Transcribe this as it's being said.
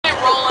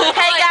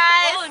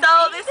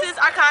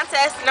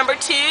contest number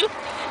 2,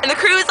 and the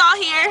crew is all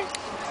here.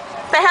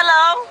 Say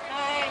hello.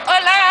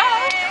 Hola.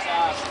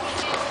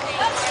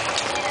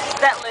 Is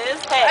that Liz?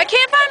 Hey. I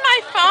can't find my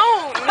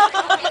phone.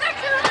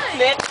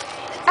 Nick.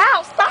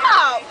 Ow,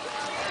 stop.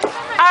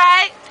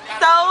 Alright,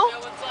 so,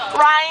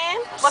 Ryan,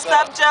 what's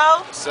up,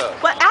 Joe? What's up?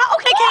 What? Ow,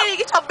 okay,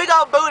 Katie, get your big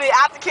old booty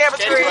out the camera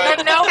screen.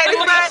 No Katie's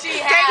booty butt. she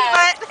Katie's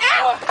butt.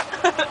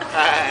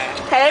 Hi.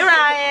 Hey,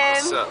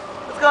 Ryan. What's up?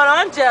 What's going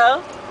on,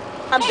 Joe?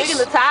 I'm digging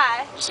the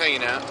tie. Just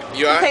hanging out.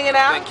 You are? Hanging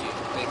out? Thank you.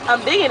 Thank you.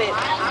 I'm digging it.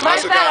 I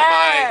also got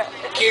my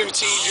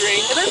QT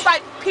drink. It looks like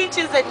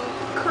peaches and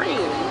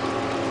cream.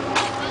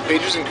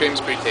 Peaches and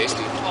cream's pretty tasty.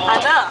 I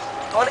know.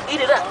 I want to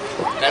eat it up.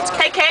 That's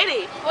Hey,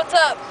 Katie. What's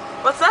up?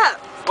 What's up?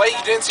 Wait,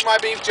 you didn't see my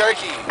beef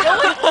jerky.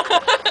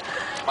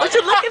 What you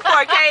looking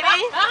for,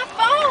 Katie? My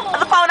phone.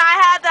 The phone I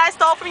had that I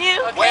stole from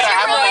you? Okay. Wait, I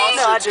have a No, I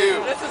monster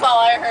too. This is all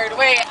I heard.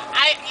 Wait,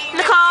 I eat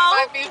Nicole?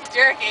 my beef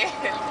jerky.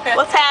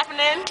 What's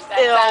happening? That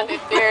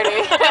sounded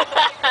dirty.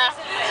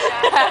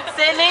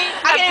 Sydney,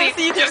 I can't even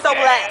see you because you're so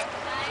black.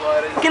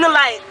 What is Get in the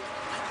light.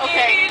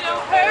 Okay.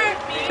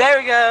 There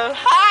we go.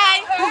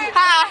 Hi.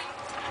 Hi.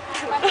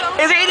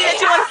 Is there anything that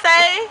you want to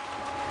say?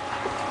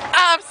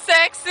 I'm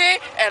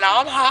sexy and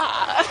I'm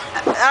hot.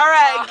 All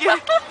right.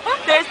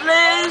 There's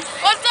Liz.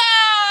 What's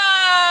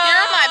up? You're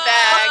in my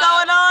bag. What's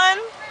going on?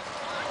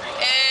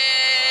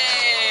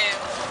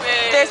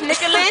 There's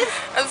Nicholas.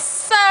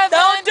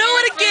 Don't do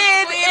it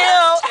again. Ew,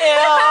 ew.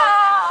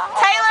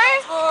 Taylor.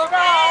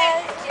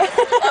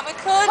 What's the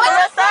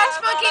porch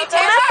monkey,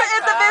 Taylor? Melissa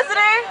is a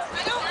visitor.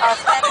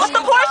 What's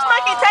the porch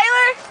monkey,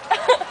 Taylor?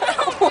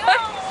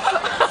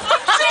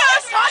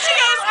 She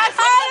goes, I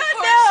don't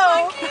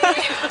know.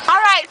 All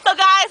right, so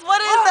guys,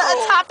 what is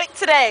the topic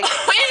today?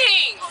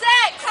 Winning.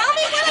 Sex. Tell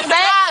me what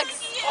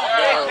Sex.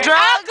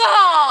 Drugs.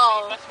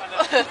 Alcohol.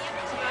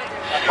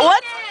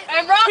 What?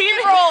 And rock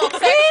and roll.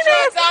 Sex,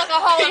 drugs,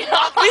 alcohol, and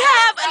rock. We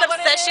have an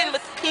obsession with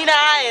peni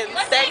and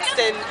sex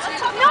and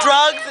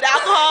drugs and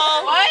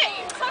alcohol.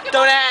 What?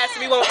 Don't ask,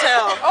 we won't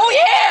tell. Oh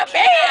yeah,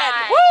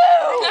 band!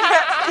 Woo!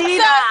 Peni.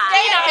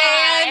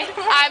 And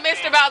I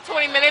missed about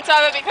 20 minutes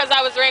of it because I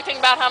was ranting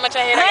about how much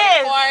I hate Liz.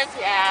 uniforms.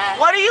 Yeah.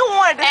 What do you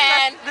want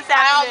And this I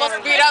afternoon?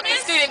 almost beat up the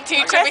student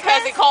teacher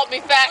because he called me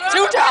fat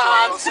 2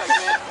 times.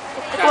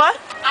 What?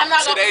 I'm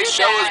not gonna Today's do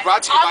show that. is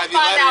brought to you I'll by the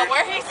find letter out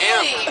where he M.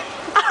 sleeps.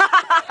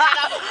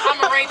 I'm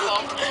a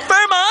wrinkle.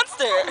 Fur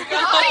monster.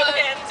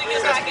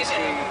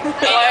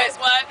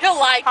 What? He'll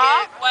like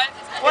Huh? it. What?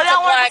 What It's do a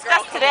I want to black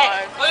girl discuss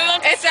today?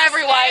 porn. It's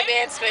every white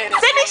man's fantasy.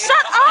 Sydney,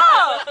 shut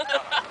up!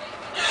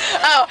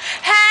 Oh,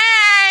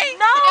 hey!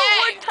 No,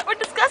 Hey. we're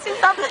discussing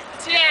something.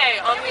 Today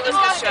on the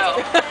Elizabeth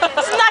Show.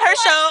 This is not her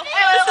show.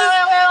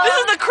 This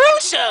is the crew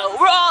show.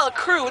 We're all a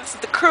crew. This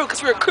is the crew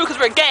because we're a crew because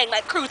we're a gang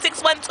like Crew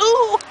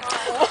 612.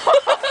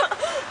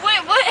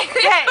 Wait, what?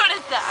 Hey. What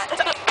is that?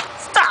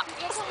 Stop.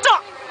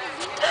 Stop.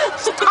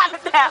 Stop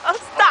it now.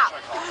 Stop.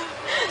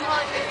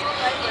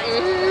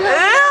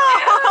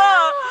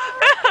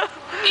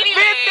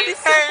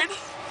 Anyways.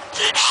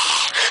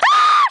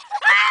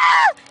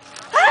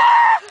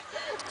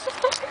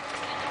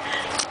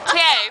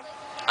 Today,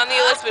 on the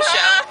Elizabeth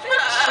Show,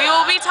 we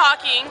will be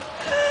talking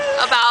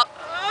about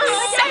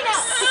sex.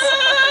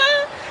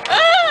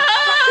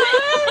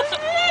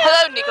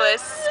 Hello,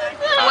 Nicholas.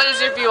 What is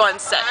your view on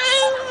sex?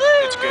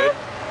 It's good.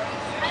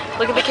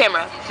 Look at the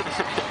camera.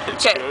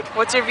 Okay, good.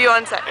 what's your view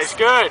on sex? It's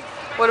good.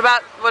 What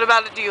about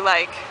it do you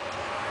like?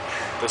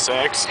 The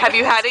sex? Have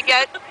you had it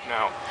yet?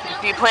 No.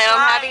 Do you plan on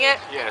having it?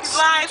 Yes.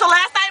 Lying. So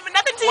last night meant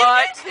nothing to you?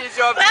 What is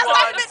your view Last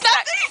night on meant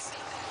sex?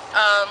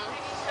 nothing?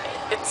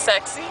 It's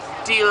sexy.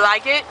 Do you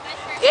like it?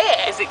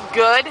 Yeah. Is it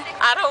good?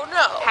 I don't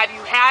know. Have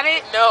you had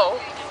it? No.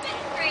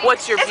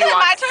 What's your Is view it on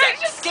my sex? turn?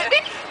 Just skip me?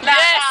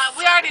 Yes.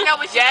 We already know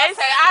what you're Yes.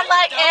 gonna say. I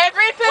like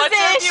every What's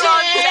your view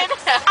on position.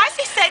 sex? I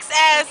see sex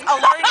as a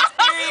learning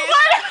experience.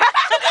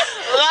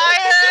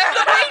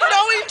 The big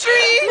knowing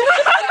tree.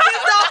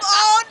 Gives off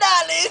all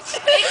knowledge.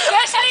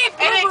 Especially if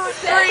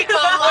it's free.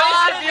 What's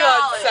your view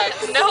on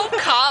sex? No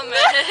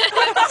comment.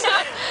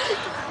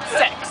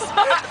 Sex.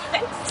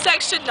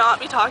 Sex should not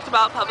be talked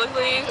about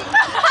publicly.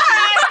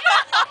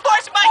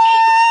 Porch monkey.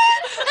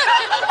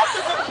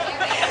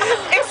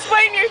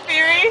 Explain your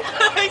theory.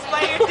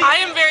 Explain your thing. I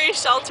am very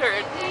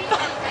sheltered. We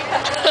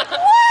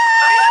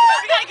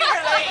gotta get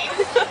her lane.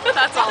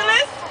 That's all.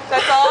 This?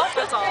 That's all?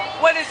 That's all.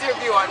 What is your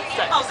view on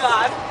sex? Oh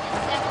God.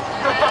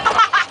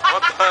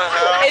 What the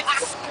hell?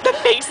 It's the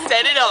face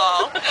said it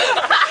all.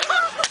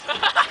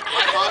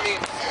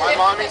 My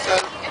mommy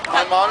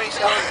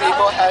said when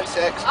people have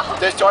sex,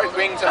 they start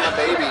bringing them a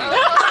baby.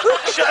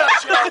 Shut up.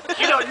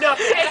 You know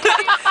nothing. So,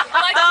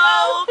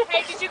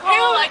 Hey, did you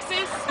call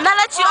Alexis? now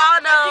that you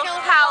all know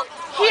how.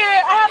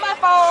 Here, I have my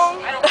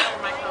phone. I don't know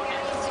where my phone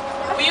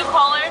is. Will you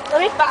call her?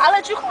 I'll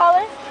let you call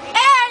her.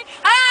 Hey!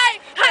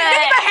 Look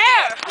at my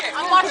hair!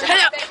 I'm watching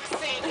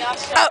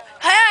Oh,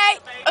 hey!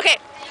 Okay.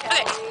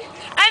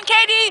 I'm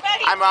Katie.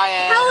 I'm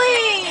Ryan.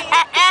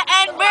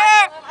 And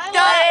we're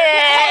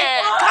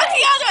done. Come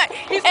together!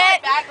 He's my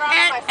background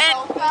on my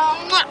cell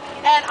phone.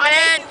 And I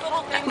make these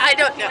little things. I I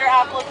don't know. Your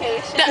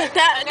application.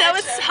 That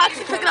was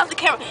Hoxie clicking off the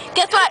camera.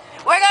 Guess what?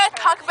 We're gonna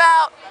talk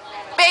about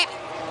baby.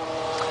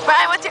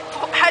 Brian,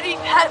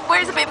 where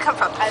does a baby come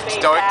from?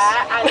 Storks.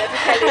 I love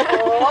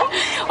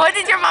Calico. What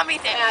did your mommy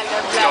say? I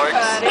love Storks.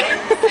 black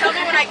pudding. Tell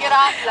me when I get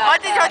off.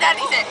 What did your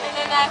daddy say?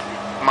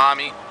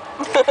 Mommy.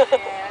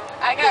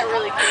 I got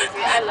really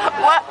crazy. I love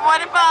that.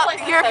 What about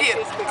your view?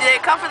 Did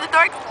it come from the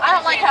dorks? I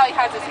don't like how he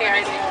has his hair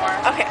anymore.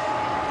 Okay.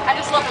 I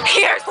just love him.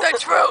 Here's the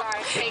truth.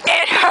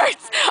 It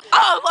hurts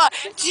a lot.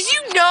 Did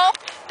you know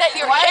that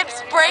your hips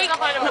break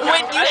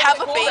when you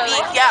have a baby?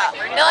 Yeah.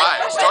 They're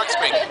Why? like, Storks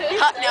break.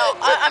 no,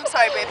 I'm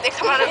sorry, babe. They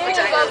come out of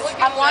vaginas.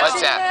 I'm watching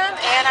What's that? him,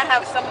 and I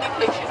have so many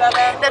pictures of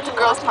him. That's a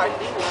girl's part.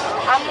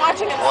 I'm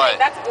watching him.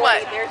 What? That's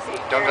What? There's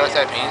Don't girls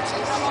have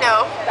penises?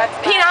 No. That's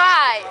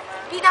Peanut.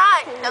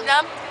 Peanut. Num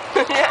num.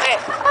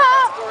 Okay.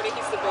 Gordy.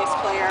 He's the bass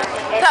player.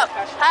 So,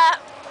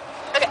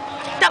 okay.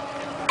 So,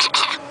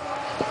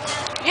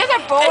 You guys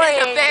are it boring.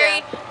 is a very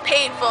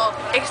painful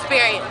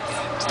experience.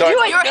 Stork.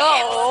 Your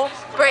hips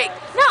break.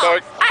 No,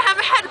 Stork. I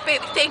haven't had a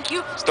baby. Thank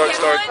you. Stork,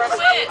 stork.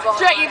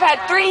 Straight, you've had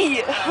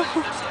 3.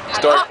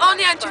 Stork.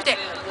 Only on Tuesday.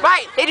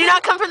 Right. They do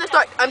not come from the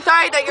stork. I'm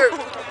sorry that your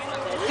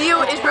view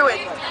is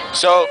ruined.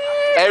 So,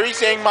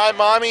 everything my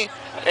mommy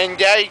and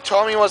daddy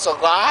told me was a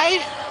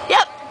lie?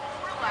 Yep.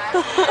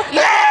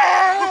 No.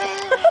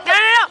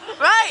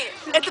 Right.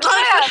 It's a long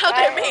story how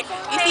they're made.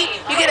 You see,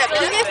 you get a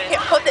penis. Here,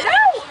 hold this.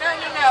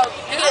 No.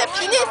 You get a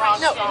penis.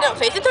 No.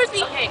 Face it towards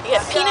me. You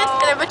get a penis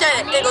and a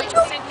vagina. They go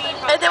choo.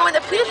 And then when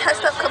the penis has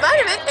stuff come out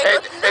of it, it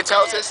goes. It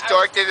tells us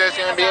Stork that there's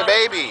gonna be a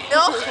baby.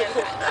 No.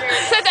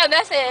 Send a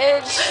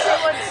message.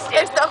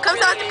 If stuff comes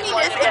out of the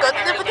penis, it goes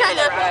to the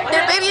vagina. The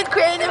baby is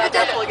created in the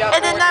vagina.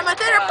 And then 9 months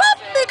later, pop,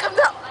 it comes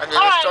out. And then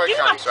the Stork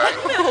comes, right?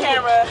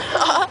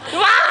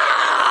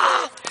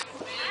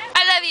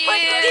 I love you.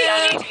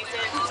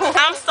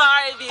 I'm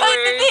sorry, Put the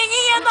viewers.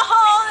 thingy in the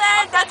hole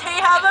and that's how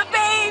you have a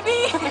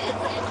baby.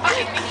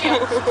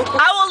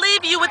 I will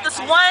leave you with this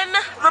one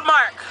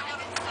remark.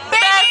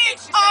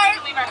 Babies are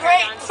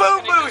great.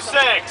 Boo-boo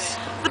sex.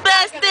 The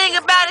best thing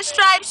about a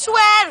striped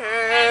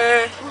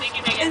sweater is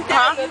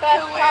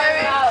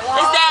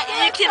that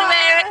you can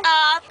wear it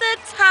all the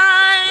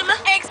time.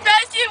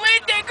 Especially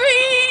with the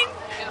green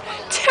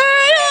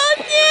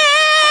turtleneck.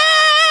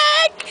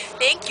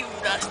 Thank you,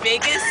 Las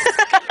Vegas.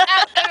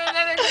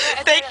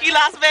 Thank you,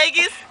 Las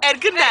Vegas, and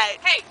good night.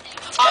 Hey,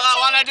 All I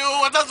wanna do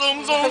is a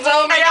zoom, zoom,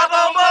 zoom. Hey, ya,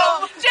 boom,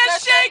 boom.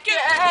 just shake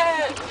it.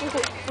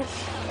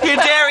 Your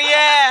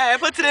derriere,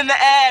 put it in the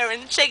air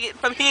and shake it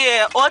from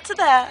here or to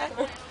there.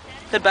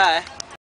 Goodbye.